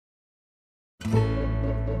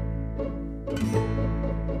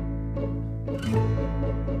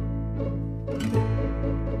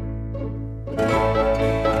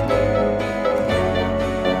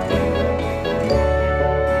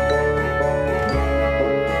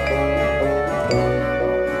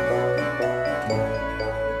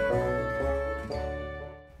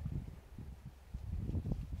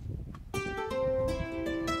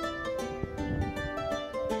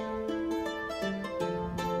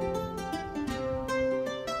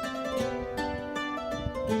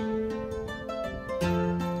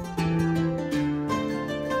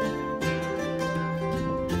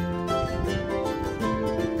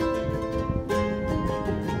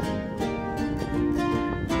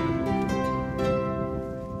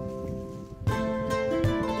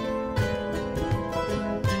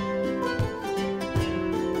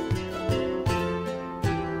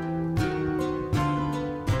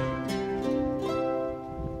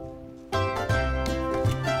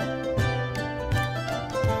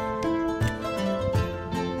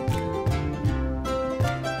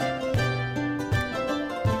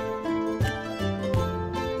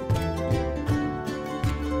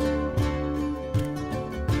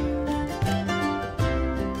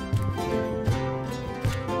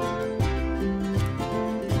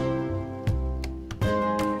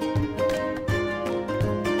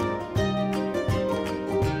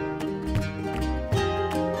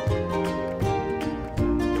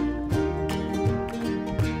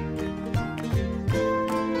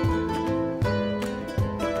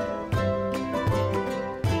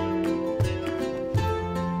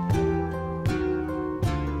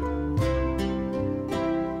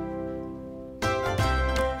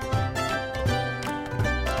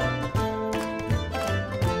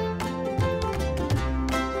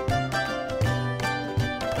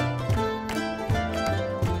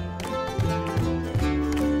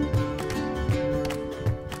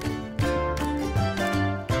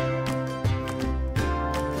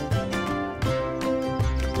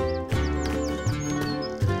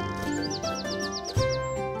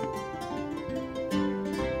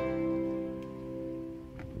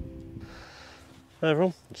Hi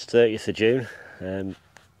everyone, it's 30th of June.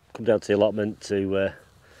 Come down to the allotment to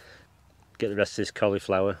get the rest of this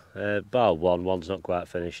cauliflower. Bar one's not quite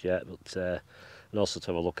finished yet, but and also to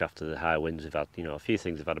have a look after the high winds we've had. You know, a few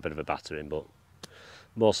things have had a bit of a battering, but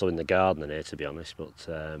more so in the garden than here, to be honest. But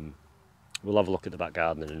we'll have a look at the back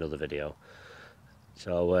garden in another video.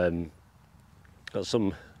 So got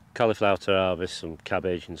some cauliflower to harvest, some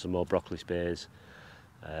cabbage and some more broccoli spears.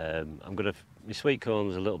 My sweet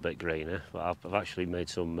corn's a little bit greener, but I've actually made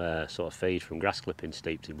some sort of feed from grass clippings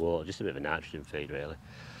steeped in water, just a bit of a nitrogen feed really,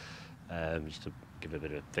 just to give a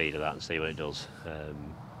bit of feed of that and see what it does.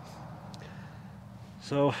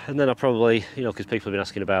 And then I'll probably, you know, because people have been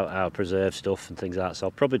asking about how I preserve stuff and things like that, so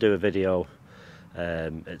I'll probably do a video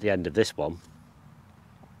at the end of this one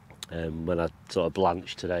when I sort of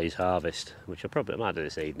blanch today's harvest, which I might do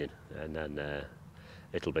this evening, and then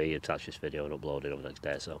it'll be attached to this video and uploaded over the next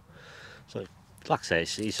day or so. So, like I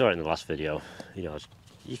say, you saw it in the last video, you know,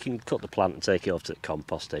 you can cut the plant and take it off to the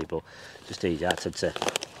compost heap, but just easy. I tend to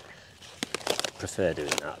prefer doing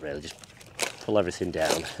that really, just pull everything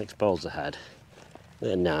down, expose the head,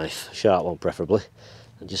 with a knife, a sharp one preferably,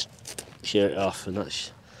 and just shear it off, and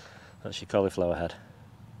that's your cauliflower head.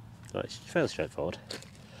 Right, it's fairly straightforward.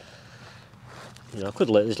 You know,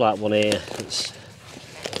 there's like one here that's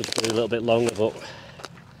a little bit longer, but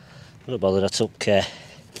I'm not bothered. I took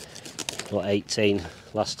what, 18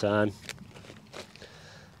 last time.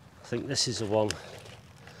 I think this is the one.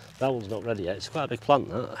 That one's not ready yet. It's quite a big plant,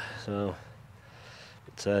 that. So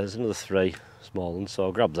there's another 3 small ones, so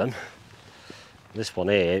I'll grab them. This one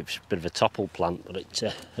here, it's a bit of a topple plant, but I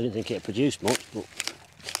didn't think it'd produce much. But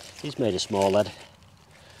he's made a small head.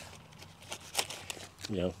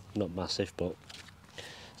 You know, not massive, but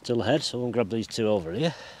still a head. So I'll grab these 2 over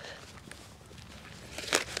here.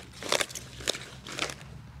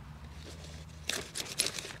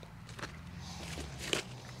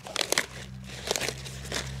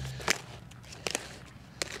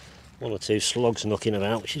 One or 2 slugs knocking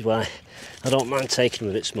about, which is why I don't mind taking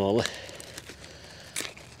them a bit smaller,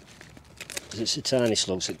 because it's the tiny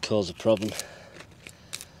slugs that cause a problem.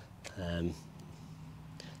 They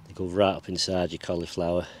go right up inside your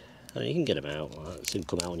cauliflower. I mean, you can get them out, like, soon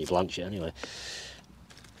come out when you blanch it anyway.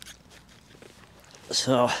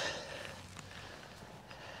 So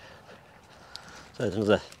there's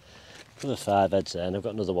another 5 heads there, and I've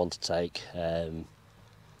got another one to take.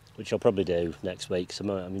 Which I'll probably do next week. So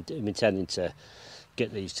I'm intending to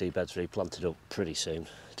get these 2 beds replanted up pretty soon,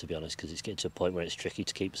 to be honest, because it's getting to a point where it's tricky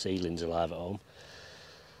to keep seedlings alive at home.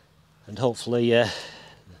 and hopefully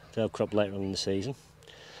they'll crop later on in the season.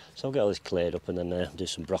 So I'll get all this cleared up and then do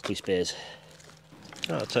some broccoli spears.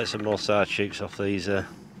 I'll take some more side shoots off these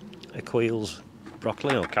Equil's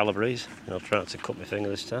broccoli or Calabrese. I'll try not to cut my finger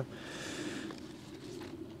this time.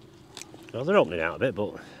 Well, they're opening out a bit,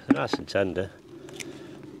 but they're nice and tender.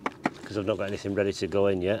 Because I've not got anything ready to go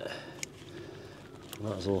in yet,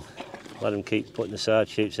 might as well let them keep putting the side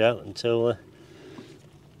shoots out until,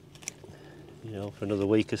 you know, for another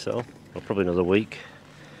week or so, or probably another week.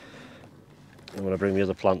 And when I bring the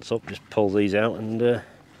other plants up, just pull these out, and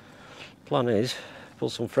plan is pull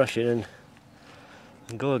some fresh in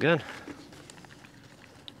and go again.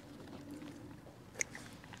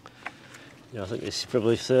 Yeah, I think this is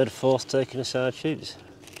probably third or fourth taking the side shoots.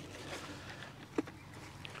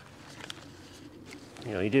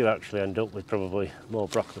 You know, you do actually end up with probably more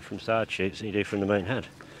broccoli from side shoots than you do from the main head.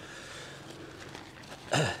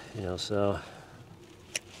 You know, so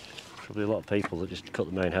probably a lot of people that just cut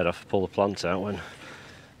the main head off and pull the plant out when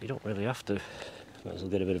you don't really have to. Might as well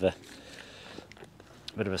get a bit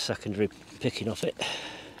of a secondary picking off it.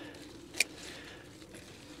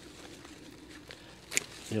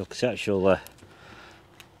 You know, because the actual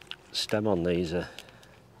stem on these are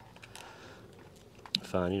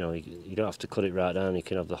fine. You know, you don't have to cut it right down. You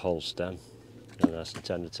can have the whole stem. You know, nice and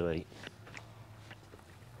tender to eat.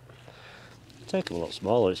 Take them a lot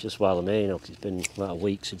smaller. It's just while I'm here, you know, 'cause it's been about a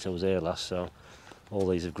week since I was here last, so all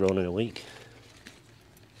these have grown in a week.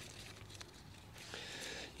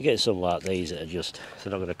 You get some like these that are just,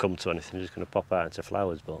 they're not going to come to anything, they're just going to pop out into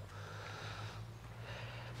flowers, but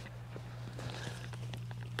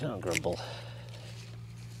can't grumble.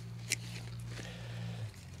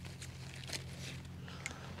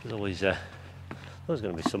 There's always going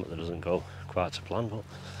to be something that doesn't go quite to plan, but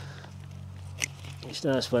it's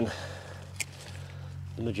nice when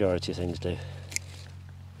the majority of things do.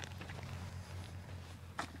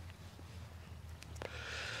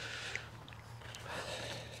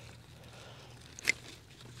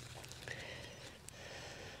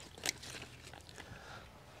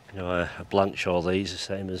 You know, I blanch all these the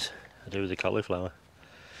same as I do with the cauliflower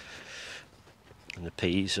and the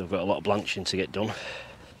peas. So I've got a lot of blanching to get done.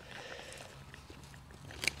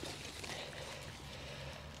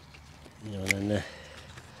 You know, and then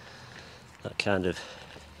that kind of,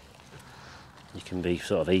 you can be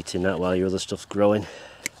sort of eating that while your other stuff's growing.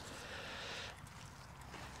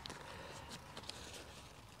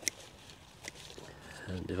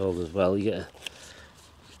 And if all goes well, you get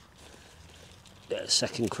a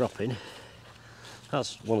second cropping.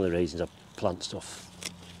 That's one of the reasons I plant stuff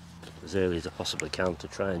as early as I possibly can, to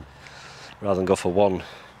try and, rather than go for one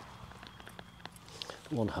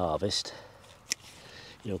harvest,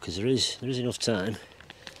 you know, because there is enough time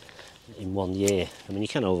in 1 year. I mean, you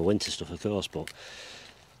can overwinter stuff, of course, but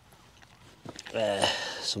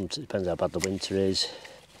it depends how bad the winter is.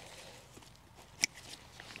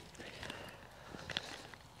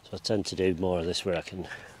 So I tend to do more of this where I can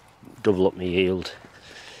double up my yield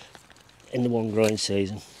in the one growing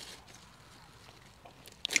season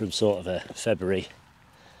from sort of a February,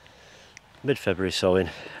 mid-February sowing,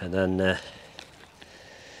 and then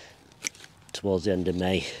towards the end of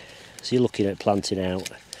May. So you're looking at planting out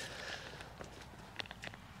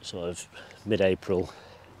sort of mid-April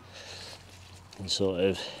and sort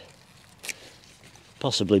of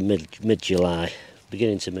possibly mid-July,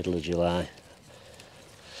 beginning to middle of July.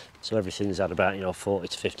 So everything's had about, you know, 40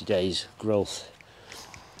 to 50 days growth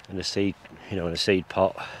in a seed, you know, in a seed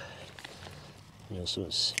pot. You know, so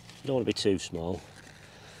it's, you don't want to be too small.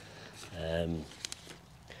 Where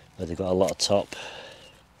they've got a lot of top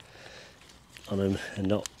on them and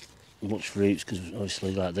not much roots, because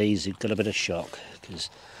obviously like these, you've got a bit of shock,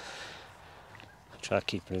 because I tried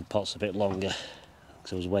keeping them in pots a bit longer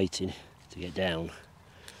because I was waiting to get down.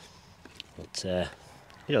 But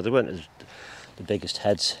you know, they weren't the biggest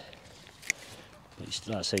heads. But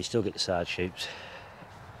like I say, you still get the side shoots.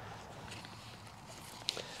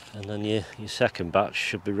 And then your second batch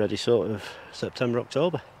should be ready sort of September,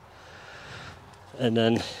 October. And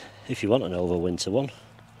then if you want an overwinter one,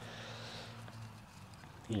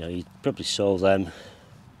 you know, you'd probably sow them,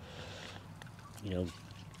 you know,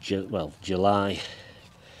 July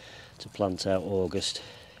to plant out, August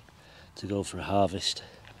to go for a harvest,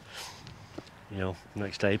 you know,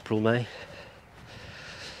 next April, May.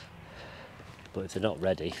 But if they're not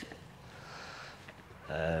ready,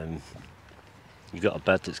 you've got a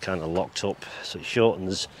bed that's kind of locked up, so it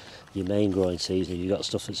shortens your main growing season if you've got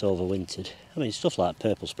stuff that's overwintered. I mean, stuff like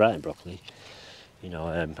purple sprouting broccoli, you know,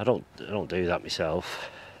 I don't do that myself.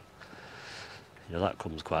 You know, that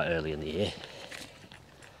comes quite early in the year.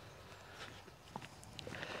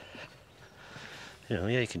 you know,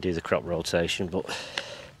 yeah, you can do the crop rotation, but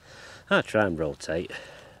I try and rotate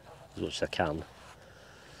as much as I can.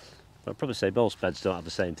 I'd probably say most beds don't have the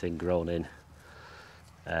same thing grown in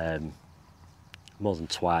more than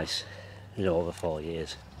twice, you know, over 4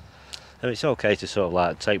 years. And it's okay to sort of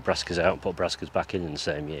like take brassicas out and put brassicas back in the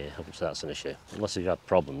same year. Obviously that's an issue, unless you've had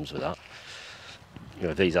problems with that. You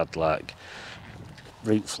know, if these had like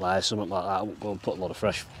root fly or something like that, I wouldn't go and put a lot of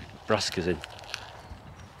fresh brassicas in.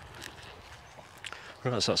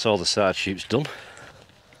 Right, so that's all the side shoots done.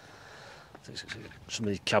 Some of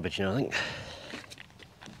these cabbage now, I think.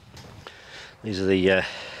 These are the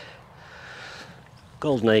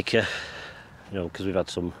golden acre, you know, because we've had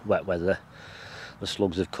some wet weather. The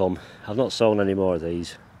slugs have come. I've not sown any more of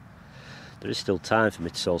these. There is still time for me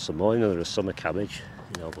to sow some more. You know, there are summer cabbage,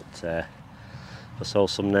 you know, but if I sow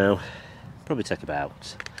some now, probably take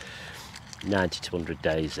about 90 to 100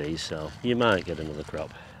 days these, so you might get another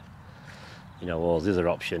crop. You know, or the other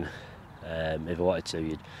option, if I wanted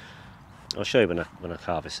to, I'll show you when I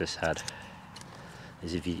harvest this head,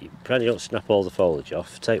 is if you probably don't snap all the foliage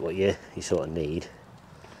off, take what you sort of need.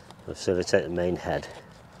 So if I take the main head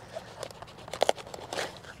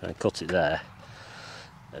and cut it there,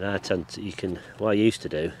 and I tend to, what I used to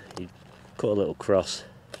do, you cut a little cross,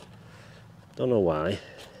 don't know why,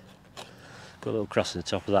 cut a little cross in the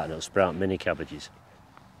top of that and it'll sprout mini cabbages.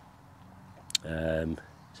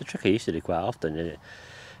 It's a trick I used to do quite often.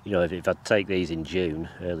 You know, if I'd take these in June,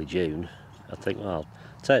 early June, I'd think, well, I'll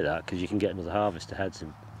take that because you can get another harvest of heads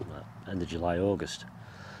in end of July, August.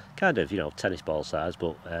 Kind of, you know, tennis ball size,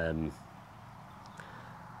 but you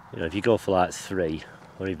know, if you go for like 3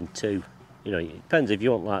 or even 2, you know, it depends. If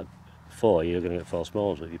you want like 4, you're going to get 4 small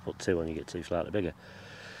ones, but if you put 2 on, you get 2 slightly bigger.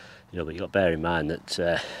 You know, but you've got to bear in mind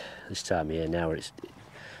that this time of year now, it's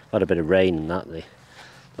had a bit of rain and that,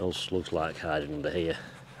 those slugs like hiding under here.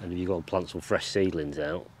 And if you go and plant some fresh seedlings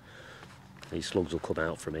out, these slugs will come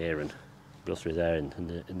out from here and go through there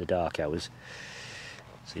in the dark hours.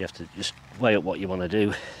 So you have to just weigh up what you want to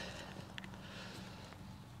do.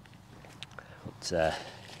 But,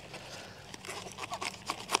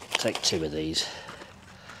 take 2 of these.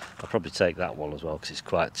 I'll probably take that one as well because it's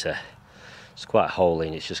quite holy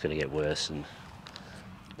and it's just going to get worse, and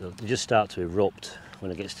they just start to erupt when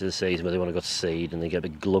it gets to the season where they want to go to seed and they get a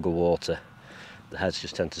big glug of water. The heads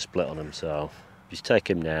just tend to split on them, so if you take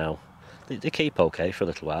them now, they keep okay for a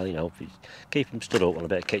little while, you know. If you keep them stood up on a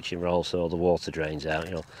bit of kitchen roll so the water drains out,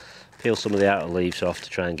 you know, peel some of the outer leaves off to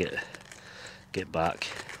try and get back,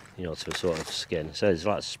 you know, to a sort of skin. So there's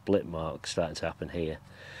like split marks starting to happen here.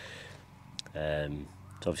 So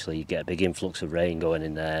obviously you get a big influx of rain going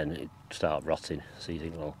in there and it start rotting. So you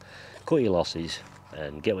think, well, cut your losses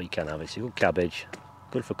and get what you can have. It's a good cabbage,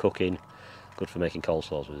 good for cooking, good for making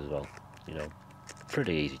coleslaws with as well. You know,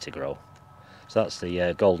 pretty easy to grow. So that's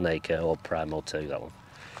the Golden Acre or Primo 2, that one.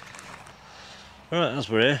 Right, as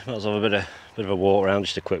we're here, let's have a bit of a walk around,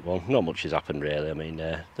 just a quick one. Not much has happened really. I mean,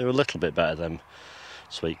 they're a little bit better than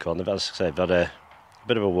sweet corn. As I say, I've had a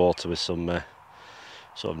bit of a water with some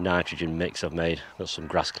sort of nitrogen mix I've made. Got some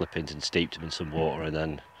grass clippings and steeped them in some water and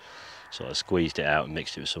then sort of squeezed it out and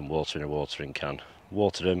mixed it with some water in a watering can.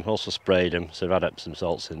 Watered them, also sprayed them, so I've had Epsom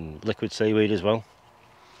salts and liquid seaweed as well.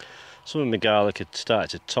 Some of my garlic had started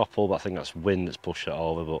to topple, but I think that's wind that's pushed it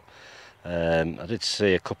over. But I did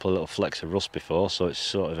see a couple of little flecks of rust before, so it's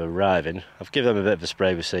sort of arriving. I've given them a bit of a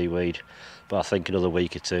spray with seaweed, but I think another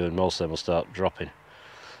week or 2 and most of them will start dropping.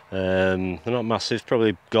 They're not massive,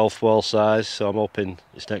 probably golf ball size, so I'm hoping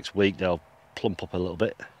this next week they'll plump up a little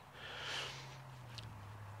bit.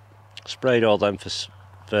 Sprayed all them for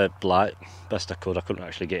blight, best I could. I couldn't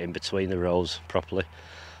actually get in between the rows properly,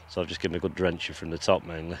 so I've just given a good drenching from the top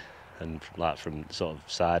mainly, and like from sort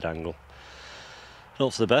of side angle.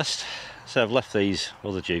 Hope for the best. So I've left these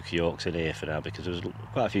other Duke Yorks in here for now because there was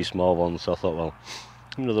quite a few small ones, so I thought, well,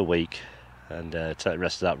 another week and take the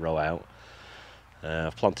rest of that row out.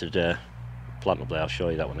 I've planted a plant up there, I'll show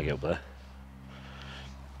you that when I get up there.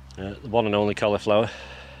 The one and only cauliflower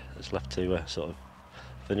that's left to sort of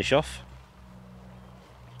finish off.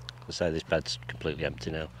 As I say, this bed's completely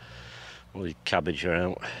empty now. All the cabbage are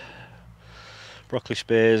out. Broccoli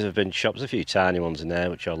spears have been chopped. There's a few tiny ones in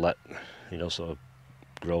there which I'll let, you know, sort of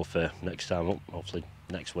grow for next time up, hopefully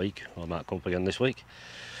next week, or I might come up again this week.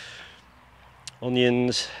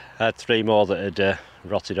 Onions, I had 3 more that had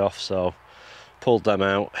rotted off, so pulled them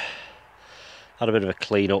out. Had a bit of a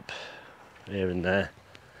clean up here and there.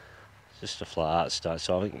 Just stuff like that started,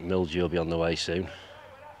 so I think mildew will be on the way soon.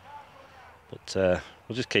 But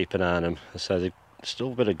we'll just keep an eye on them. I say they've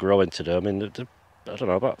still a bit of growing to do. I mean, they're, I don't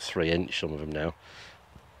know, about 3 inch some of them now.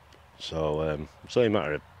 So it's only a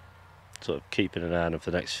matter of sort of keeping an eye on them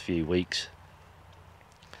for the next few weeks,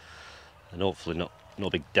 and hopefully no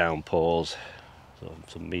big downpours, so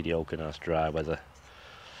some mediocre nice dry weather,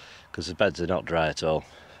 because the beds are not dry at all,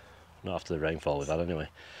 not after the rainfall we've had anyway.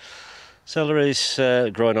 Celery's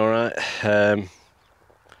growing alright.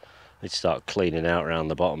 Need to start cleaning out around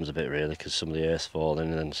the bottoms a bit really, because some of the earth's falling,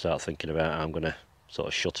 and then start thinking about how I'm going to sort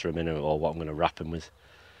of shutter them in, or what I'm going to wrap them with.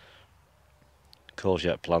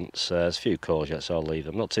 Courgette plants, there's a few courgettes, I'll leave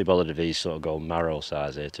them. Not too bothered if these sort of go marrow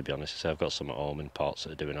size here, to be honest. So I've got some at home in pots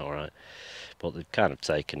that are doing alright, but they've kind of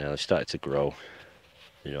taken now, they've started to grow,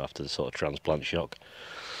 you know, after the sort of transplant shock.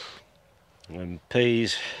 And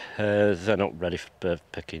peas, they're not ready for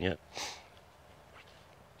picking yet.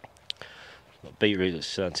 Got beetroot that's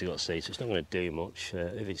starting to got seeds, so it's not going to do much.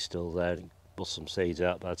 If it's still there, bust some seeds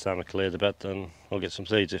out. By the time I clear the bed, then I'll get some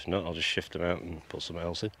seeds. If not, I'll just shift them out and put something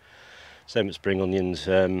else in. Same with spring onions.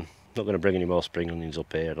 Not going to bring any more spring onions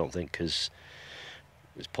up here, I don't think, because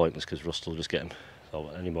it's pointless, because rust will just get them. So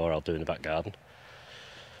any more I'll do in the back garden.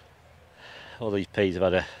 All these peas have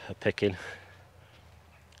had a picking,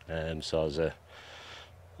 so there's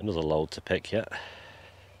another load to pick yet.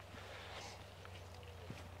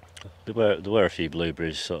 There were a few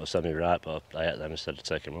blueberries sort of semi-ripe, but I ate them instead of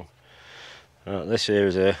taking them on. This here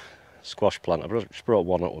is a squash plant. I just brought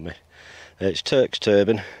one up with me. It's Turk's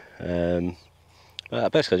turban.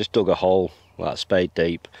 Basically I just dug a hole, like a spade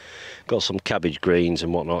deep, got some cabbage greens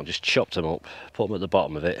and whatnot, just chopped them up, put them at the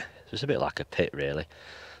bottom of it. So it's a bit like a pit really.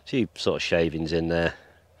 A few sort of shavings in there,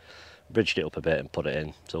 bridged it up a bit and put it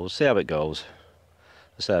in. So we'll see how it goes.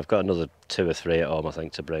 So I've got another 2 or 3 at home I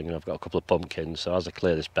think to bring, and I've got a couple of pumpkins, so as I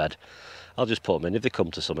clear this bed I'll just put them in. If they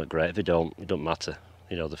come to something, great. If they don't, it doesn't matter.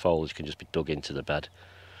 You know, the foliage can just be dug into the bed.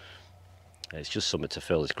 It's just something to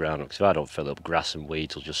fill this ground up, because if I don't fill it up, grass and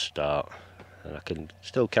weeds will just start, and I can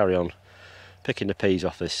still carry on picking the peas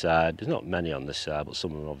off this side. There's not many on this side, but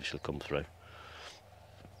some of them obviously come through.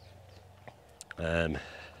 Go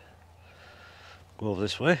over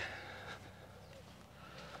this way.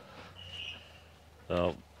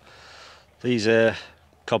 So these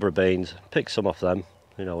cobra beans, picked some off them,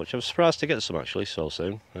 you know, which I was surprised to get some actually so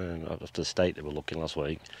soon, after the state they were looking last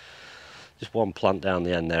week. Just one plant down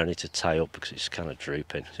the end there I need to tie up because it's kind of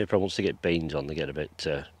drooping. So if I want to get beans on, they get a bit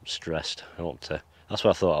stressed. That's why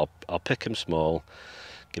I thought I'll pick them small,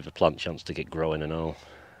 give the plant a chance to get growing and all.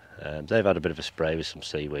 They've had a bit of a spray with some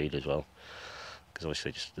seaweed as well, because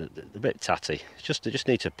obviously they're a bit tatty. They just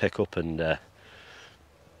need to pick up and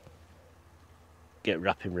get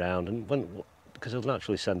wrapping round, and because they'll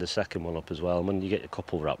naturally send a second one up as well, and when you get a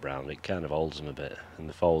couple wrapped round it kind of holds them a bit, and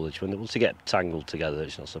the foliage, once they get tangled together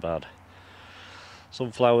it's not so bad.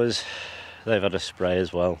 Sunflowers, they've had a spray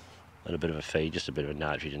as well, and a bit of a feed, just a bit of a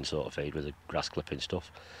nitrogen sort of feed with the grass clipping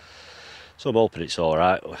stuff. So I'm hoping it's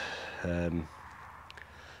alright.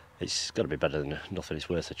 It's got to be better than nothing, it's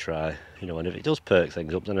worth a try. You know, and if it does perk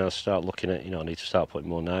things up, then I'll start looking at, you know, I need to start putting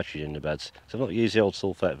more nitrogen in the beds. So I've not used the old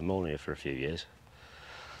sulphate of ammonia for a few years,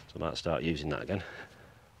 so I might start using that again.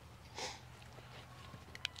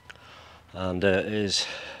 And here's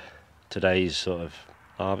today's sort of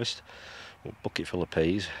harvest. A bucket full of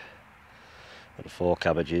peas, got the 4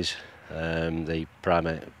 cabbages, the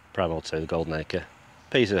Primal 2, the Golden Acre,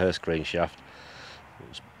 piece of Hurst green shaft,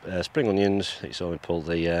 spring onions. It's only pulled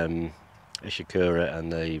the Ishikura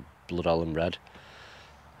and the Blood Alum red,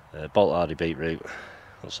 Bolt Hardy beetroot,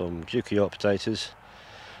 got some Duke York potatoes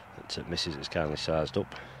that Mrs. has kindly sized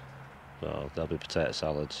up. So there'll be potato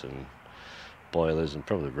salads and boilers, and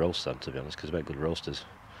probably roast them, to be honest, because they make good roasters.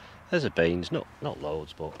 There's the beans, not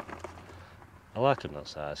loads, but I like them that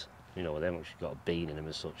size. You know, with them, you've got a bean in them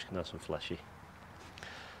as such, nice and fleshy.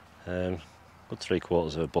 Good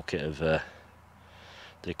 3/4 of a bucket of the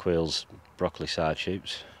Quail's broccoli side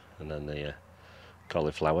shoots, and then the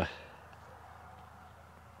cauliflower.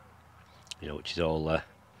 You know, which is all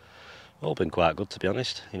been quite good, to be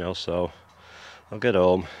honest. You know, so I'll get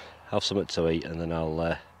home, have something to eat, and then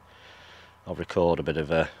I'll record a bit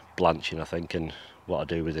of blanching, I think, and what I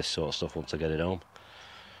do with this sort of stuff once I get it home.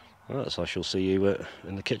 Right, so I shall see you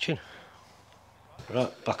in the kitchen.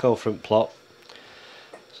 Right, back over front plot.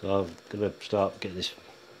 So I'm going to start getting this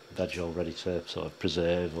veg all ready to sort of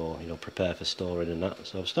preserve, or, you know, prepare for storing and that.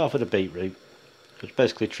 So I'll start with the beetroot. I've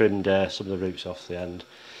basically trimmed some of the roots off the end,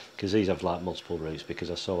 because these have like multiple roots, because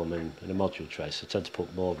I sow them in a module tray, so I tend to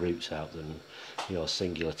put more roots out than, you know, a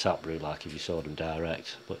singular tap root like if you sowed them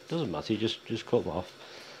direct. But it doesn't matter, you just cut them off.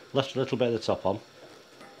 Left a little bit of the top on.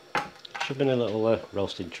 Should be in a little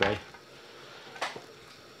roasting tray.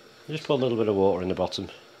 Just put a little bit of water in the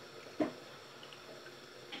bottom.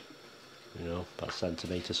 You know, about a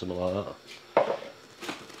centimetre, something like that.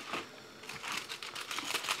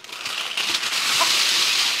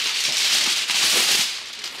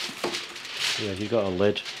 if you've got a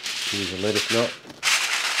lid, use a lid. If not,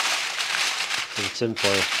 use a tin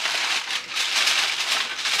foil.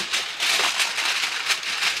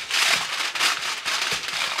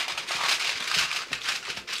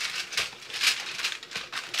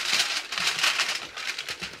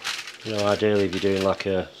 You know, ideally if you're doing like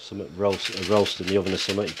a roast in the oven or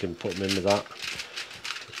something, you can put them in with that.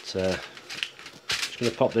 But just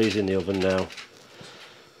going to pop these in the oven now.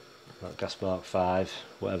 That gas mark 5,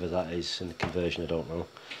 whatever that is in the conversion, I don't know.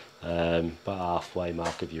 About halfway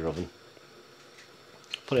mark of your oven.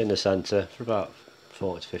 Put it in the centre for about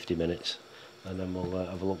 40 to 50 minutes, and then we'll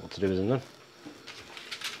have a look what to do with them then.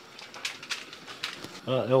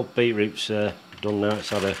 Right, the old beetroot's done now. It's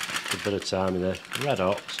had a good bit of time in there. Red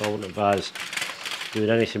hot, so I wouldn't advise doing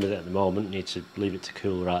anything with it at the moment. You need to leave it to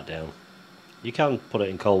cool right down. You can put it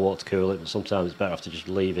in cold water to cool it, but sometimes it's better off to just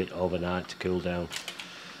leave it overnight to cool down.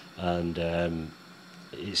 And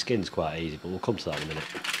it skins quite easy, but we'll come to that in a minute.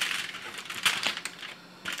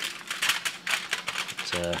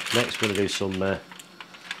 But, next we're going to do some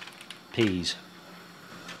peas.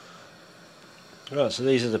 Right, so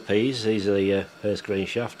these are the peas. These are the first green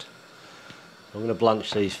shaft. I'm going to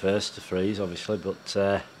blanch these first to freeze, obviously, but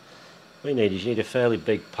what you need is you need a fairly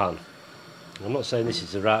big pan. I'm not saying this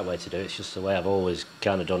is the right way to do it, it's just the way I've always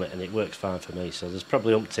kind of done it, and it works fine for me. So there's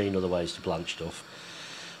probably umpteen other ways to blanch stuff,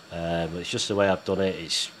 but it's just the way I've done it.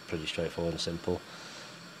 It's pretty straightforward and simple.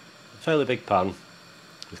 A fairly big pan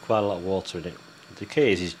with quite a lot of water in it. The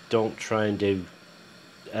key is don't try and do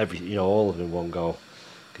everything, you know, all of them in one go,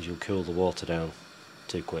 because you'll cool the water down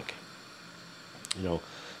too quick. You know,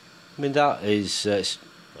 I mean, that is I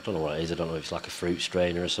don't know what it is. I don't know if it's like a fruit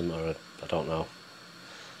strainer or something, or I don't know.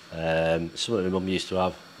 Something my mum used to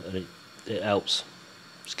have, and it helps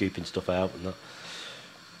scooping stuff out and that.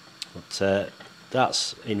 But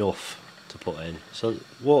that's enough to put in. So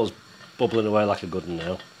water's bubbling away like a good one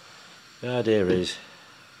now. The idea is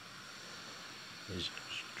just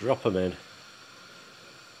drop them in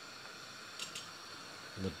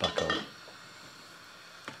and then back on.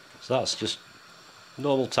 So that's just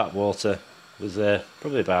normal tap water with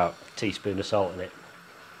probably about a teaspoon of salt in it.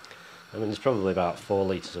 I mean, there's probably about 4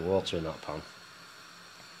 litres of water in that pan.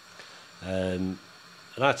 And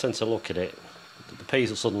I tend to look at it, the peas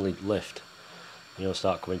will suddenly lift, you know,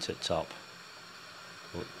 start coming to the top.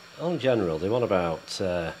 But in general, they want about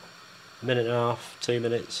a minute and a half, 2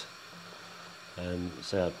 minutes.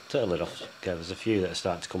 So I'll take the lid off. Okay, there's a few that are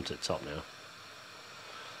starting to come to the top now.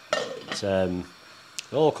 But,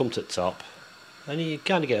 they all come to the top, and you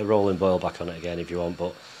kind of get a rolling boil back on it again if you want,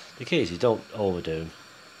 but the key is you don't overdo them.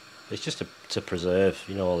 It's just to preserve,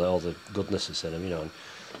 you know, all the goodness that's in them, you know. And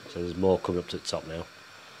so there's more coming up to the top now.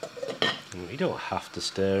 And you don't have to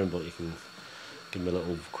stir them, but you can give them a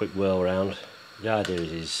little quick whirl around. The idea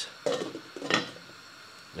is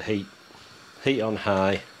the heat on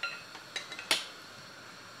high,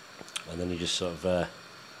 and then you just sort of,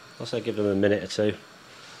 let's say, give them a minute or two.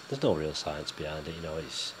 There's no real science behind it, you know.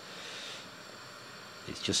 It's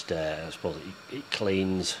just, I suppose it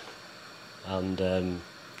cleans and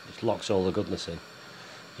it locks all the goodness in.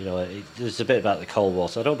 You know, there's a bit about the cold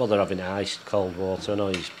water. I don't bother having iced cold water. I know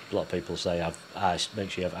a lot of people say make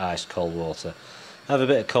sure you have iced cold water. I have a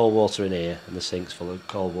bit of cold water in here, and the sink's full of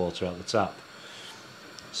cold water out the tap.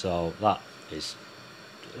 So that is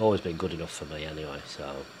always been good enough for me anyway.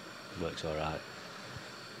 So it works all right.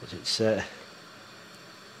 But it's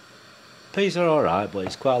peas are all right, but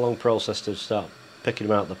it's quite a long process to start picking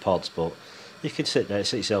them out of the pods. But you can sit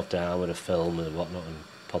yourself down with a film and whatnot and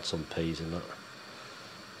pod some peas in that.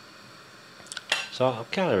 So I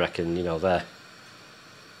kind of reckon, you know, they're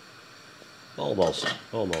almost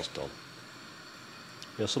done.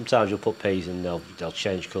 You know, sometimes you'll put peas in, they'll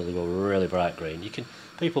change colour, they go really bright green.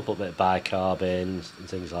 People put a bit of bicarb in and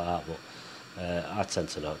things like that, but I tend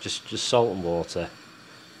to not. Just salt and water,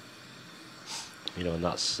 you know, and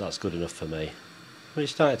that's good enough for me. But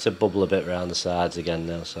it's starting to bubble a bit around the sides again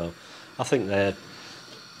now, so I think they're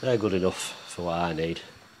good enough for what I need.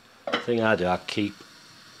 The thing I do, I keep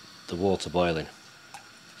the water boiling.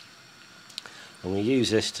 I'm going to use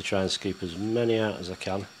this to try and scoop as many out as I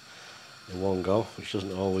can in one go, which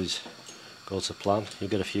doesn't always go to plan. You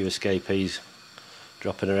get a few escapees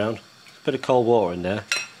dropping around. A bit of cold water in there,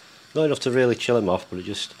 not enough to really chill them off, but it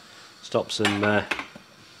just stops them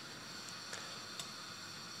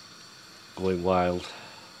going wild,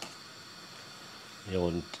 you know,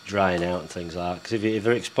 and drying out and things like that. Because if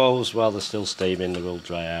they're exposed while they're still steaming, they will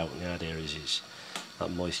dry out, and the idea is that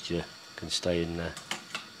moisture can stay in there.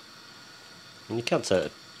 And you can take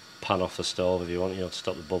the pan off the stove if you want, you know, to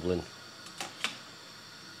stop the bubbling.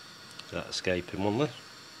 That escaping one there.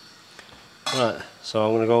 Right, so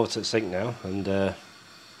I'm going to go over to the sink now and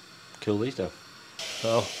cool these down.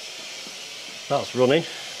 So that's running.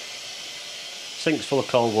 Sink's full of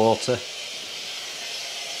cold water.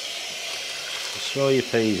 Just throw your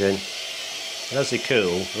peas in, and as they cool,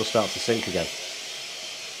 they'll start to sink again.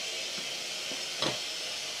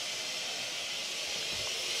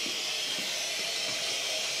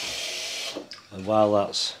 And while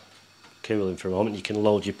that's cooling for a moment, you can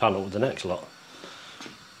load your pan up with the next lot.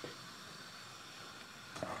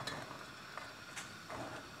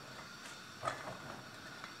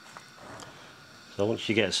 So once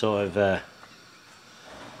you get sort of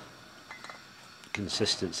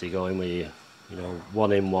consistency going with you know,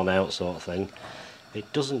 one in, one out sort of thing,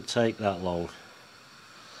 it doesn't take that long.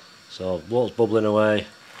 So water's bubbling away,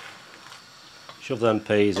 shove them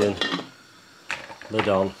peas in, lid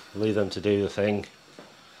on, leave them to do the thing.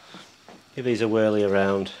 Give these a whirly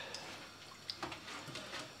around.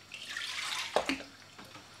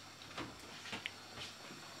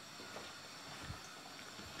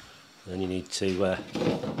 Then you need to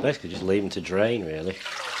basically just leave them to drain really.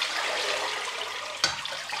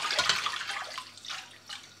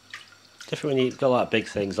 Different when you've got like big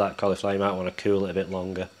things like cauliflower, you might want to cool it a bit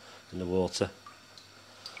longer in the water.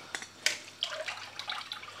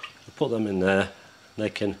 You put them in there, they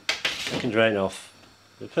can drain off.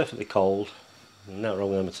 They're perfectly cold, nothing wrong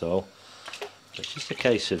with them at all. It's just a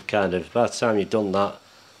case of kind of, by the time you've done that,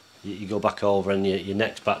 you go back over and your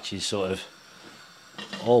next batch is sort of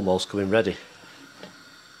almost coming ready.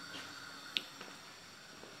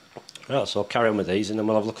 Right, so I'll carry on with these and then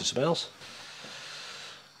we'll have a look at something else.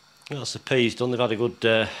 That's the peas done. They've had a good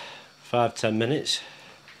 5-10 minutes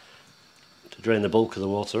to drain the bulk of the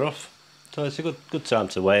water off. So it's a good time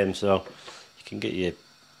to weigh them. So you can get you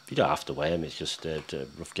don't have to weigh them. It's just a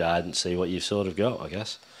rough guide and see what you've sort of got, I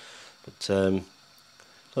guess. But let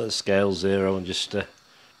the scale 0 and just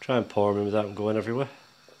try and pour them in without them going everywhere.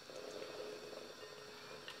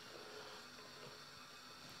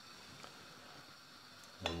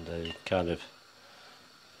 And kind of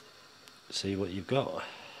see what you've got.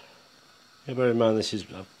 Yeah, bear in mind this is,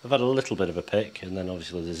 I've had a little bit of a pick, and then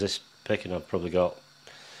obviously there's this pick, and I've probably got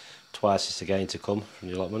twice this again to come from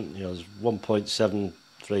the allotment. You know, there's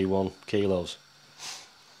 1.731 kilos.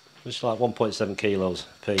 It's like 1.7 kilos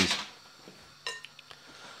of peas.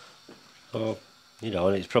 So, you know,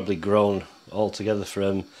 and it's probably grown altogether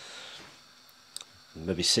from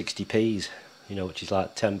maybe 60 peas, you know, which is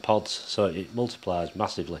like 10 pods, so it multiplies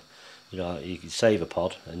massively. You know, you can save a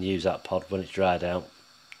pod and use that pod when it's dried out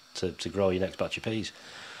to grow your next batch of peas.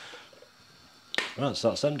 Right, so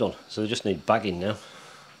that's them done. So they just need bagging now.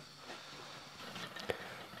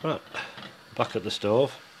 Right, back at the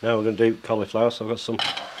stove. Now we're going to do cauliflower, so I've got some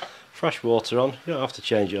fresh water on. You don't have to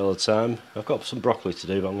change it all the time. I've got some broccoli to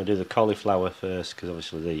do, but I'm going to do the cauliflower first, because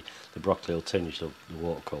obviously the broccoli will tinge the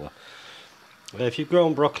water colour. If you've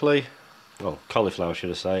grown broccoli, well, cauliflower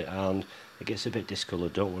should I say, and it gets a bit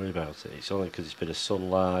discoloured, don't worry about it. It's only because it's a bit of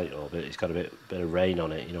sunlight or it's got a bit of rain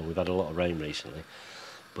on it. You know, we've had a lot of rain recently,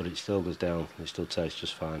 but it still goes down, it still tastes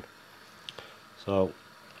just fine. So,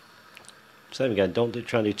 same again, don't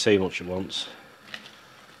try and do too much at once.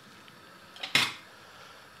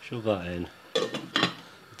 Shove that in. It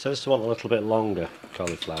tends to want a little bit longer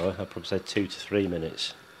cauliflower. I'd probably say 2 to 3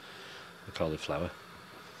 minutes for cauliflower.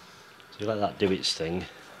 So you let that do its thing,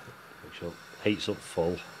 make sure it heats up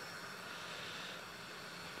full.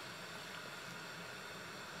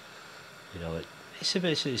 You know,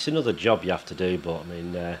 it's another job you have to do, but I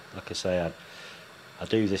mean, like I say, I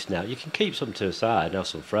do this now. You can keep some to the side and have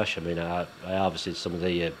some fresh. I mean, I harvested some of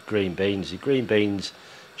the green beans. The green beans,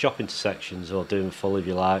 chop into sections or do them full if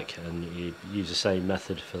you like, and you use the same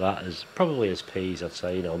method for that as probably as peas, I'd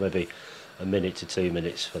say. You know, maybe a minute to 2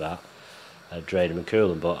 minutes for that. Drain them and cool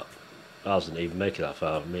them, but ours didn't even make it that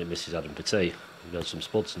far. Me and Mrs. had them for tea. We had some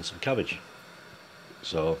spuds and some cabbage.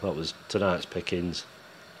 So that was tonight's pickings.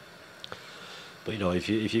 But you know, if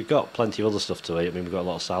you've got plenty of other stuff to eat, I mean, we've got a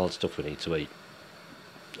lot of salad stuff we need to eat.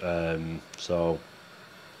 So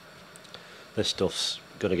this stuff's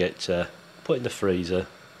going to get put in the freezer.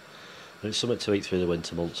 And it's something to eat through the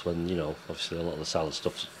winter months when, you know, obviously a lot of the salad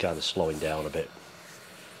stuff's kind of slowing down a bit.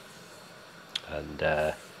 And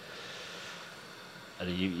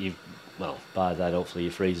you well, by then hopefully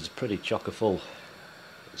your freezer's pretty chocker full.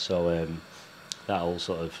 So that'll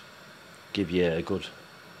sort of give you a good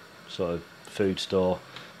sort of food store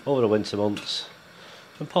over the winter months,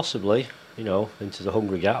 and possibly, you know, into the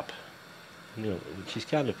hungry gap, you know, which is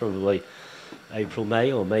kind of probably April,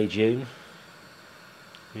 May or May, June.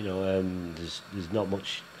 You know, there's not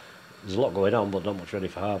much, there's a lot going on, but not much ready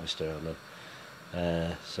for harvest around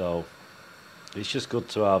then. So It's just good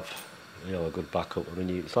to have, you know, a good backup. I mean,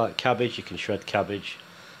 it's like cabbage. You can shred cabbage,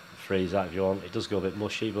 freeze that if you want. It does go a bit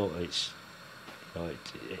mushy, but it's, you know,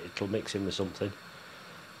 it'll mix in with something.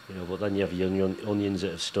 You know, but then you have your onions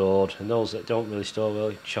that have stored, and those that don't really store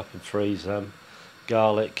well, you chop and freeze them.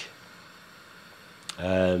 Garlic.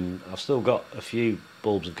 I've still got a few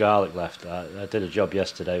bulbs of garlic left. I did a job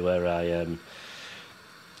yesterday where I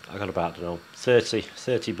got about, I don't know,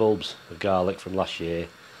 30 bulbs of garlic from last year,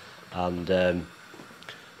 and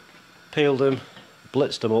peeled them,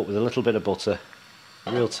 blitzed them up with a little bit of butter,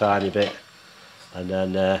 a real tiny bit, and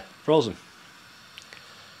then froze them.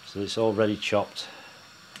 So it's all ready chopped,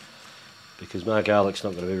 because my garlic's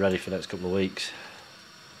not going to be ready for the next couple of weeks.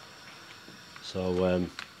 So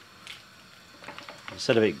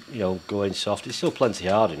instead of it, you know, going soft, it's still plenty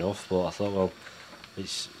hard enough, but I thought, well, it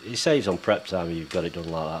saves on prep time if you've got it done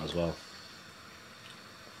like that as well.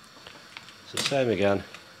 So same again,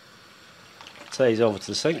 take these over to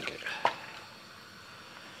the sink.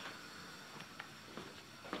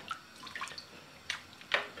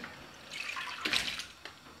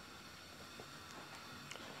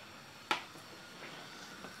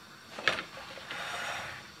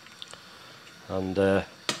 And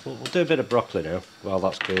we'll do a bit of broccoli now while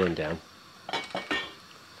that's cooling down.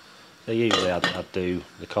 So usually I'd do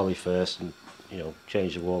the collie first and, you know,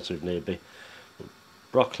 change the water if need be. But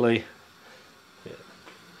broccoli, yeah,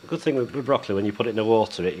 the good thing with broccoli, when you put it in the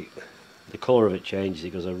water, the colour of it changes. It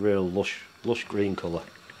goes a real lush green colour.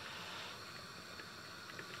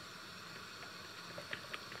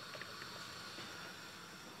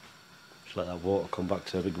 Just let that water come back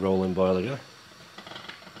to a big rolling boil again.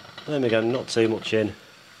 Then again, not too much in.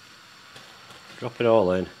 Drop it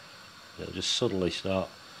all in. It'll just suddenly start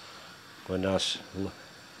going nice,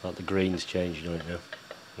 like the green's changing on it now.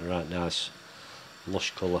 A right nice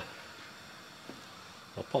lush colour.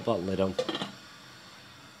 I'll pop that lid on.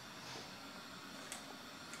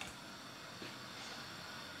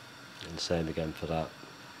 And same again for that.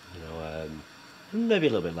 You know, maybe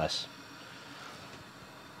a little bit less.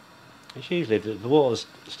 It's usually if the water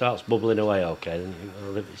starts bubbling away okay, then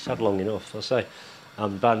it's had long enough. I say,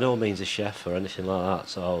 I'm by no means a chef or anything like that,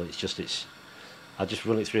 so I just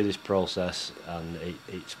run it through this process, and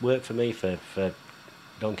it's worked for me for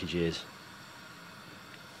donkey's years.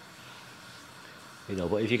 You know,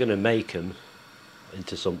 but if you're going to make them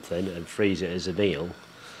into something and freeze it as a meal,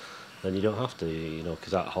 then you don't have to, you know,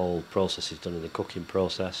 because that whole process is done in the cooking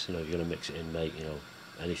process. You know, if you're going to mix it in, make, you know,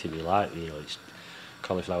 anything you like, you know, it's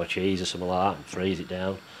cauliflower cheese or something like that, and freeze it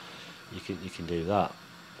down, you can do that.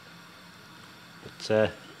 But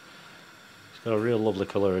it's got a real lovely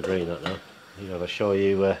colour of green, that now. You know, if I show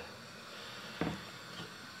you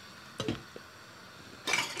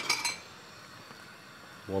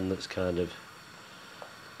one that's kind of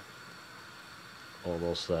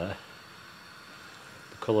almost there,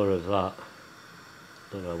 the colour of that,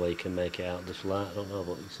 I don't know where you can make it out in this light, I don't know,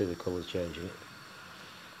 but you can see the colours changing it.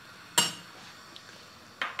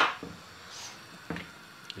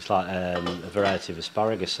 It's like a variety of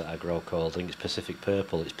asparagus that I grow called, I think it's Pacific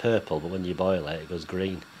Purple. It's purple, but when you boil it, it goes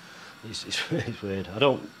green. It's weird. I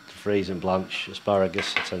don't freeze and blanch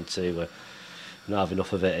asparagus. I tend to not have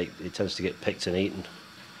enough of it. It tends to get picked and eaten.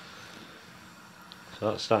 So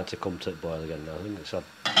that's starting to come to boil again now. I think it's had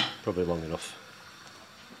probably long enough.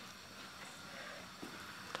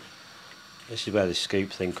 This is where this scoop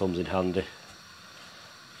thing comes in handy.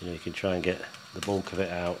 You know, you can try and get the bulk of it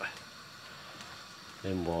out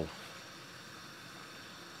in one.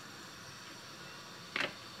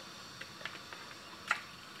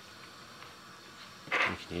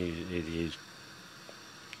 You can either use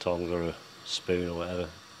tongs or a spoon or whatever.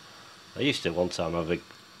 I used to one time have a big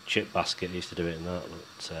chip basket, I used to do it in that,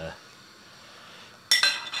 but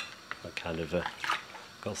that kind of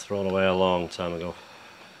got thrown away a long time ago.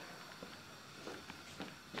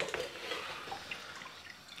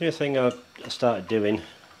 The other thing I started doing,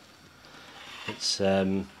 it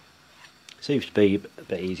seems to be a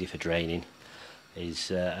bit easier for draining,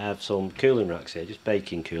 is I have some cooling racks here, just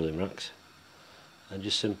baking cooling racks, and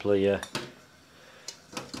just simply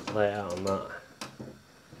lay it out on that.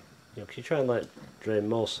 You know, 'cause you try and let drain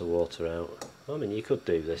most of the water out. I mean, you could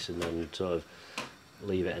do this and then sort of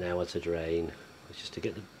leave it an hour to drain. It's just to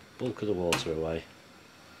get the bulk of the water away.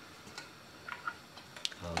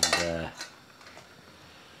 And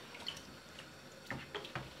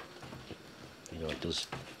you know, it does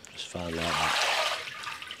just fine like that.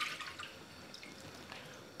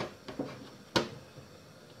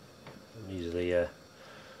 These are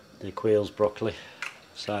the quail's broccoli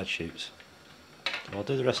side shoots. I'll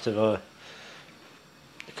do the rest of the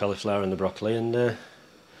cauliflower and the broccoli, and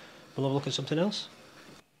we'll have a look at something else.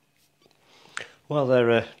 While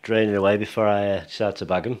they're draining away before I decide to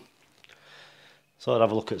bag them, thought I'd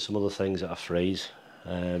have a look at some other things that I freeze.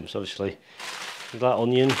 So obviously, that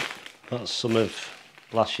onion, that's some of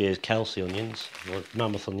last year's Kelsey onions, or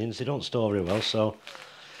mammoth onions. They don't store very well, so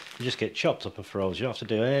you just get chopped up and frozen. You don't have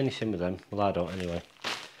to do anything with them. Well, I don't anyway.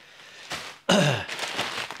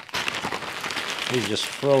 These are just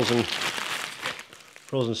frozen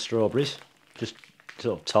strawberries, just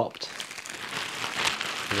sort of topped.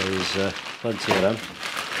 There's plenty of them.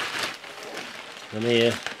 And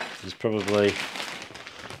here there's probably,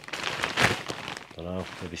 I don't know,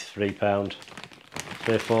 maybe £3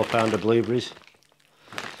 or £4 of blueberries.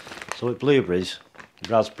 So with blueberries,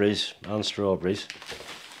 raspberries and strawberries,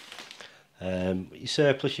 your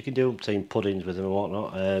surplus, you can do umpteen puddings with them and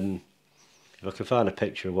whatnot. If I can find a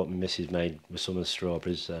picture of what my missus made with some of the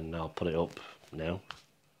strawberries, then I'll put it up now.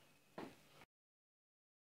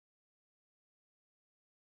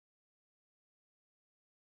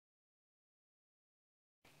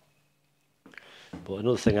 But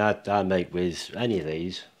another thing I make with any of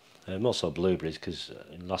these, also blueberries, because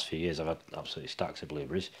in the last few years I've had absolutely stacks of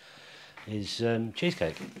blueberries, is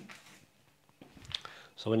cheesecake.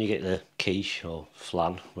 So when you get the quiche or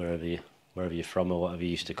flan, wherever you're from or whatever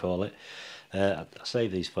you used to call it, I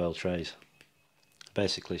save these foil trays.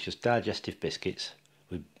 Basically it's just digestive biscuits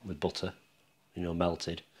with butter, you know,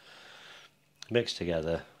 melted, mixed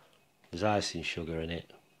together. There's icing sugar in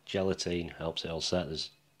it, gelatine helps it all set,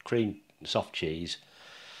 there's cream, soft cheese,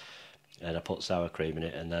 and I put sour cream in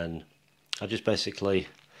it, and then I just basically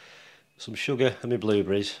some sugar and my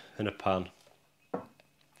blueberries in a pan, a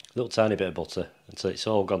little tiny bit of butter until it's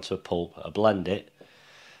all gone to a pulp. I blend it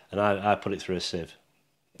and I put it through a sieve.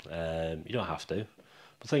 You don't have to,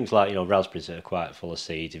 but things like, you know, raspberries that are quite full of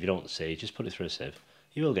seeds, if you don't want seeds, just put it through a sieve.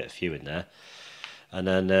 You will get a few in there, and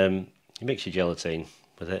then you mix your gelatine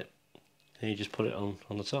with it and you just put it on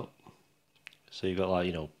the top. So you've got, like,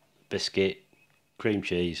 you know, biscuit, cream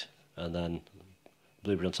cheese, and then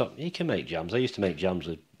blueberry on top. You can make jams. I used to make jams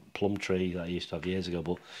with plum tree that I used to have years ago,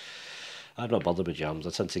 but I'm not bothered with jams. I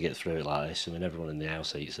tend to get through it like this. I mean, everyone in the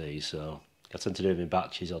house eats these, so I tend to do them in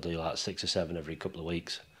batches. I'll do like 6 or 7 every couple of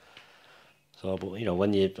weeks. So, but you know,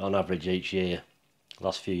 when you, on average each year,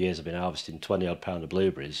 last few years I've been harvesting 20 odd pound of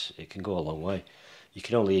blueberries, it can go a long way. You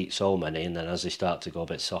can only eat so many, and then as they start to go a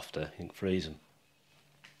bit softer, you can freeze them.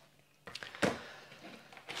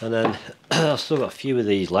 And then I've still got a few of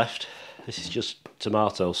these left. This is just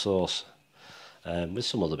tomato sauce with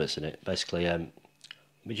some other bits in it. Basically,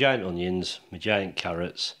 my giant onions, my giant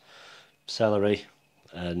carrots, celery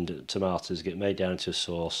and tomatoes get made down into a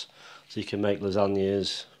sauce. So you can make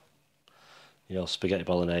lasagnas, you know, spaghetti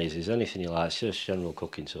bolognese, anything you like. It's just general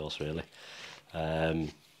cooking sauce, really.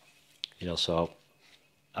 You know, so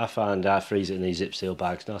I find I freeze it in these zip seal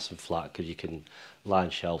bags, nice and flat, because you can line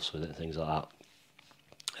shelves with it and things like that.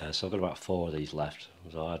 So I've got about 4 of these left.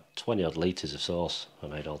 So I had 20 odd litres of sauce I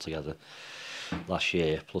made altogether last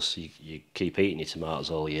year. Plus you keep eating your tomatoes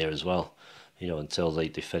all year as well, you know, until they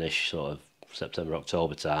finish sort of September,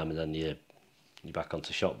 October time, and then you're back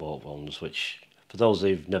onto shop bought ones, which for those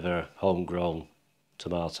who've never homegrown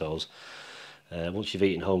tomatoes, once you've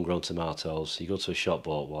eaten homegrown tomatoes, you go to a shop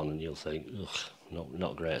bought one and you'll think, ugh,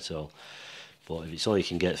 not great at all. But if it's all you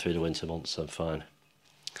can get through the winter months, then fine.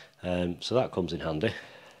 So that comes in handy.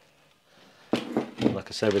 Like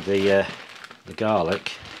I said, with the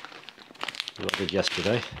garlic, what I did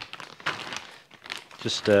yesterday,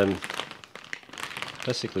 just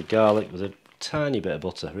basically garlic with a tiny bit of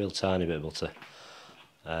butter, real tiny bit of butter.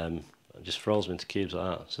 I just froze them into cubes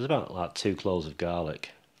like that. So it's about like 2 cloves of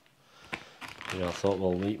garlic. You know, I thought,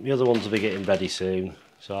 well, the other ones will be getting ready soon,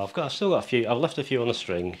 so I've still got a few. I've left a few on the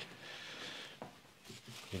string.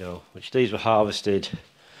 You know, which these were harvested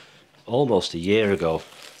almost a year ago.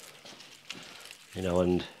 You know,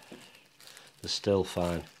 and they're still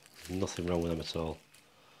fine. There's nothing wrong with them at all.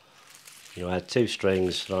 You know, I had 2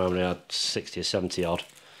 strings, and I only had 60 or 70 odd.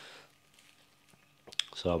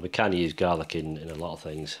 So we can use garlic in a lot of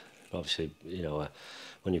things. Obviously, you know,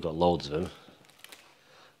 when you've got loads of them,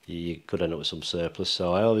 you could end up with some surplus.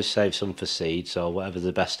 So I always save some for seed. So whatever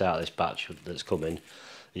the best out of this batch that's coming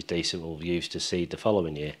is decent, we'll use to seed the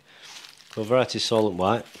following year. Well, variety Solent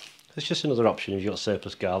White. It's just another option if you've got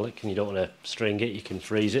surplus garlic and you don't want to string it, you can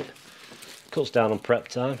freeze it. Cuts down on prep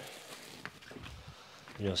time.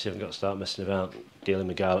 You know, so you haven't got to start messing about dealing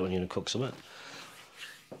with garlic when you're going to cook something.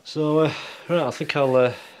 So, right, I think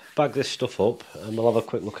I'll bag this stuff up and we'll have a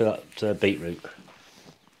quick look at that beetroot.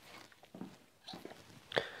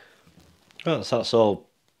 Right, so that's all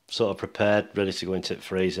sort of prepared, ready to go into the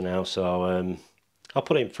freezer now. So I'll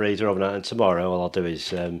put it in freezer overnight, and tomorrow all I'll do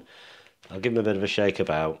is I'll give them a bit of a shake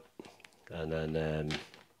about, and then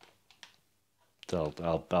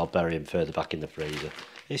I'll bury them further back in the freezer.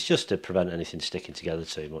 It's just to prevent anything sticking together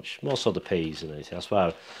too much. More so the peas than anything. That's why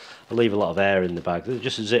I leave a lot of air in the bag. They're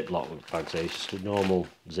just Ziploc bags. These just the normal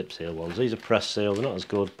zip seal ones. These are press seal. They're not as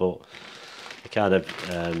good, but they kind of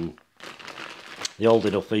they're old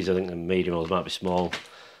enough. These I think the medium ones might be small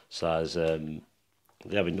size. They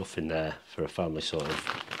have enough in there for a family sort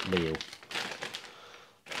of meal.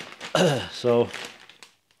 So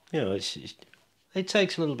you know, it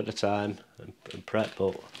takes a little bit of time and prep,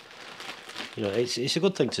 but you know, it's a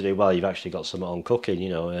good thing to do while you've actually got something on cooking. You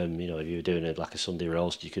know, if you were doing it like a Sunday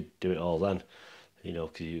roast, you could do it all then. You know,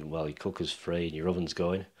 because while your cooker's free and your oven's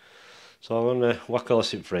going. So I'm gonna whack all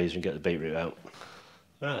this in the freezer and get the beetroot out.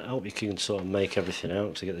 Right, I hope you can sort of make everything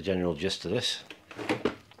out to get the general gist of this.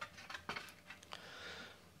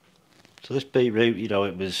 So this beetroot, you know,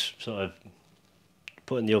 it was sort of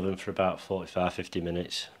put in the oven for about 45-50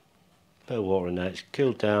 minutes. Bit of water in there. It's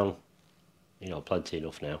cooled down, you know, plenty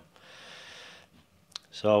enough now.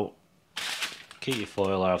 So keep your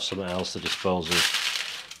foil, or have something else to dispose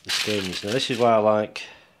of the skins. Now this is why I like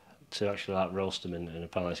to actually roast them in a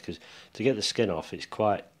pan, because to get the skin off it's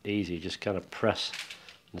quite easy. You just kind of press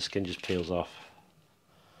and the skin just peels off.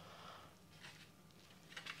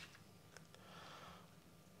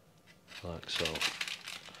 Like so.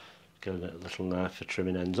 Get a little knife for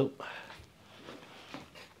trimming ends up.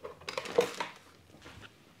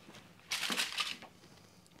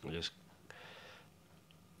 Just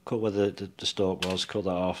cut where the stalk was, cut that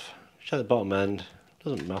off. Check the bottom end,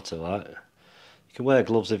 doesn't matter, like. You can wear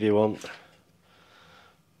gloves if you want,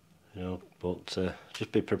 you know, but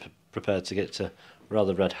just be prepared to get to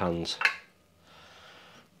rather red hands.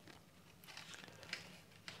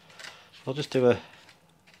 I'll just do a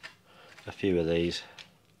few of these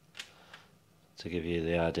to give you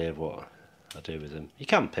the idea of what I do with them. You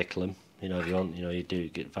can pickle them, you know, if you want. You know, you do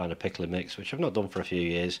find a pickling mix, which I've not done for a few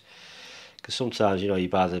years, because sometimes, you know, you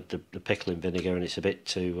buy the pickling vinegar and it's a bit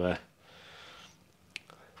too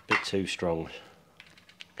strong.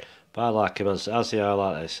 But I like them as they are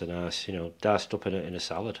like this. They're nice, you know, diced up in a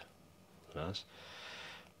salad. Nice.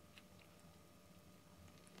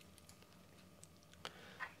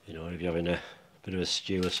 You know, if you're having a bit of a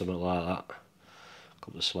stew or something like that, a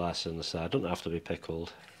couple of slices on the side. Don't have to be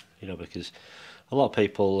pickled, you know, because a lot of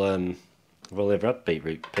people have only ever had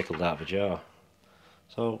beetroot pickled out of a jar.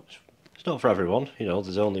 So it's not for everyone, you know.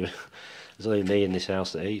 There's only me in this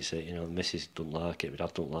house that eats it. You know, the missus doesn't like it, my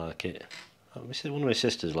dad don't like it. One of my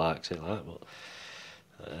sisters likes it, like, but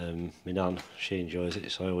my nan, she enjoys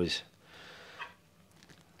it, so I always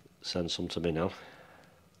send some to me now.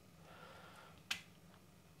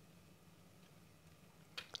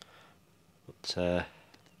 But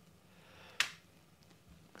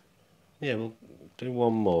yeah, we'll do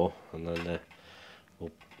one more and then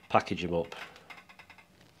we'll package them up.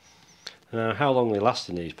 Now, how long they last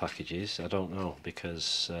in these packages, I don't know,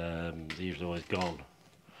 because they're usually always gone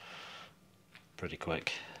pretty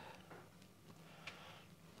quick.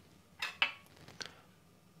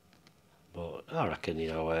 But I reckon, you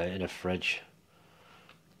know, in a fridge,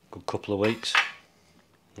 a good couple of weeks,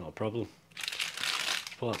 not a problem.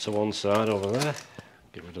 Put that to one side over there,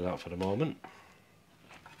 get rid of that for the moment.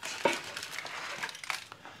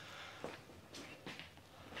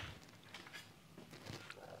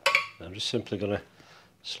 I'm just simply going to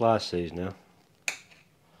slice these now.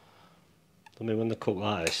 I mean, when they cook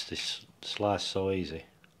like this, they slice so easy.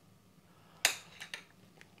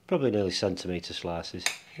 Probably nearly centimetre slices.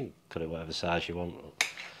 You can cut it whatever size you want.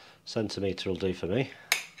 Centimetre will do for me.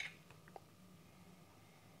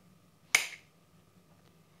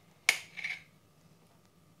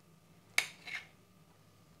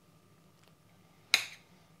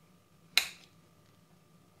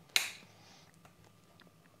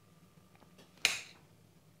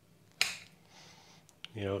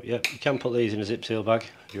 You know, yeah, you can put these in a zip seal bag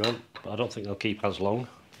if you want, but I don't think they'll keep as long.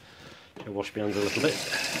 I'll wash my hands a little bit.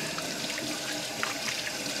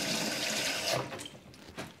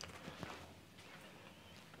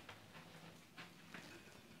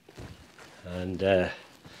 And do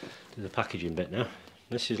the packaging bit now.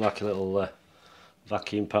 This is like a little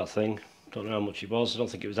vacuum pack thing. Don't know how much it was. I don't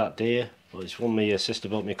think it was that dear, but it's one my sister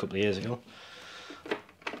bought me a couple of years ago.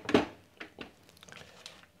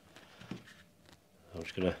 I'm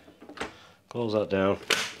just going to close that down,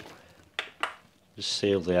 just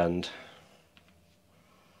seal the end.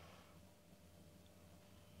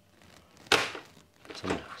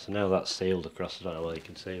 So now that's sealed across, I don't know whether you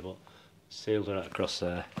can see, but it's sealed right across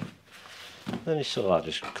there. Then you sort of like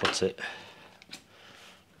just cut it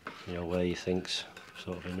you know, where you think's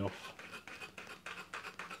sort of enough.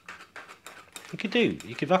 You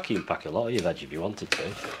could vacuum pack a lot of your veg if you wanted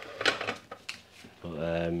to, but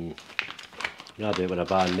you know, I do it when I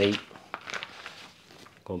buy meat.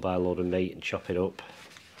 Go and buy a load of meat and chop it up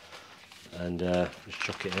and just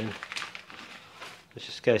chuck it in. It's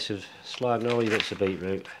just a case of sliding all your bits of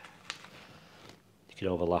beetroot. You can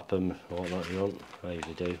overlap them or whatnot if you want. I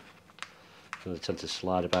usually do. And they tend to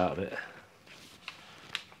slide about a bit.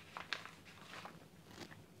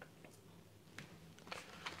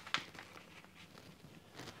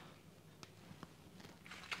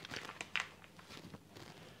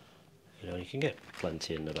 You know, you can get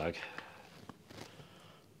plenty in the bag.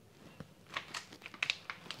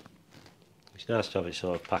 It's nice to have it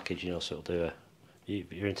sort of packaged, you know, so it'll do a...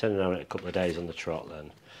 If you're intending on it a couple of days on the trot, then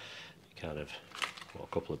you kind of want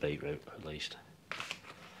a couple of beetroot at least.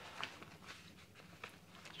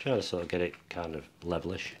 Trying to sort of get it kind of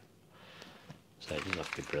levelish, so it doesn't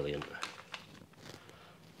have to be brilliant.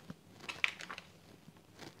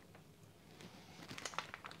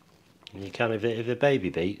 And you can, if they're baby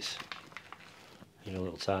beets, you know,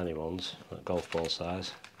 little tiny ones, like golf ball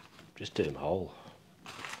size, just do them whole.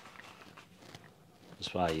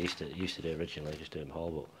 That's why I used to do originally, just do them whole,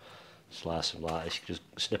 but slice them like this. You can just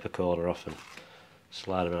snip a corner off and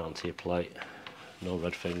slide them out onto your plate. No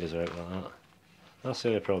red fingers or anything like that. That's the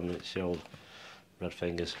only problem, it's the old red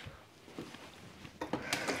fingers.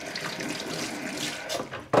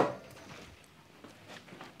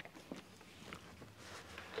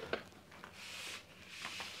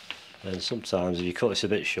 And sometimes if you cut this a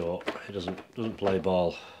bit short, it doesn't play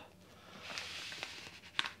ball.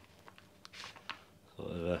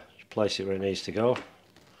 Sort of just place it where it needs to go.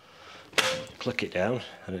 Click it down,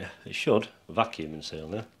 and it should vacuum and seal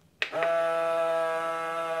now.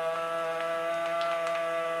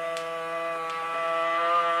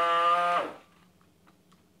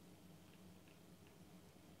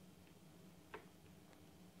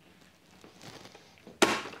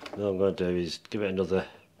 What I'm going to do is give it another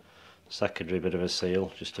secondary bit of a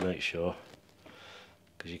seal just to make sure,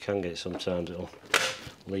 because you can get sometimes it'll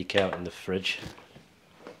leak out in the fridge.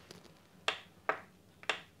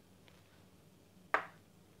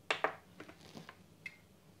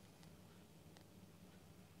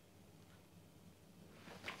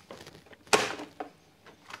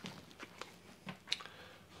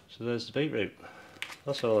 So there's the beetroot.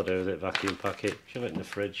 That's all I do with it, vacuum pack it, shove it in the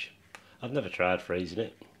fridge. I've never tried freezing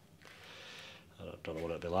it. I don't know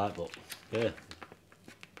what it'd be like, but yeah,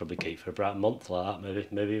 probably keep for about a month like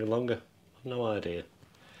that, maybe even longer. I've no idea.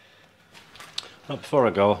 Now before I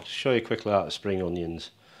go, just show you quickly how to spring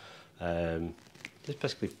onions. Just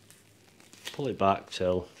basically pull it back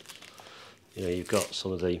till you know you've got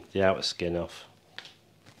some of the outer skin off.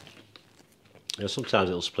 You know, sometimes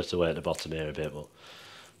it'll split away at the bottom here a bit, but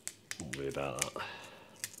don't worry about that.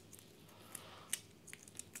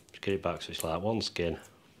 Just get it back so it's like one skin.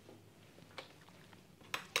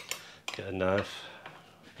 Get a knife,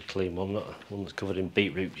 a clean one, not one that's covered in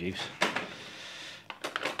beetroot juice.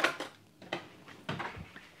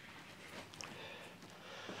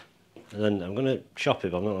 And then I'm going to chop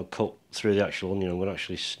it, but I'm not going to cut through the actual onion. I'm going to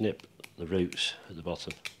actually snip the roots at the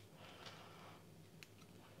bottom.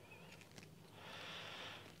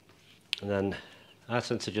 And then I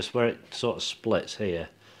tend to just, where it sort of splits here,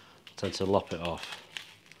 I tend to lop it off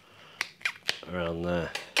around there.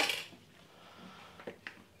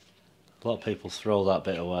 A lot of people throw that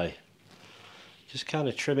bit away. Just kind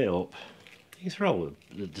of trim it up. You can throw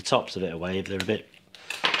the tops of it away if they're a bit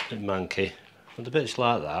manky. And the bits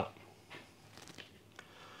like that,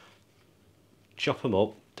 chop them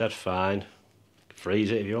up, dead fine.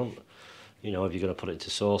 Freeze it if you want. You know, if you're going to put it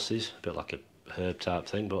into sauces, a bit like a herb type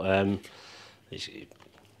thing. But you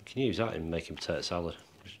can use that in making potato salad.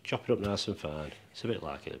 Just chop it up nice and fine. It's a bit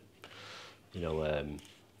like a, you know,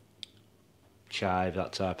 chive,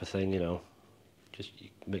 that type of thing, you know. Just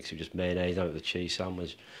mix it with just mayonnaise out with a cheese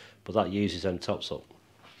sandwich, but that uses them tops up,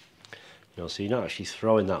 you know, so you're not actually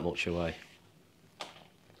throwing that much away.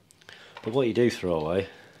 But what you do throw away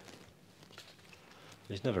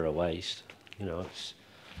is never a waste, you know. It's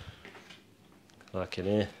like in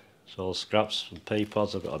here, it's all scraps from pea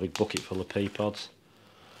pods. I've got a big bucket full of pea pods.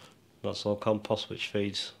 That's all compost which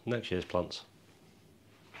feeds next year's plants.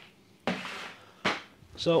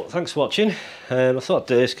 So thanks for watching. I thought I'd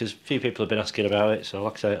do this because a few people have been asking about it. So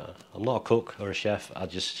like I say, I'm not a cook or a chef.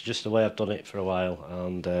 Just the way I've done it for a while,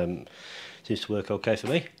 and it seems to work okay for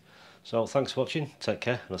me. So thanks for watching. Take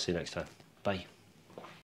care, and I'll see you next time. Bye.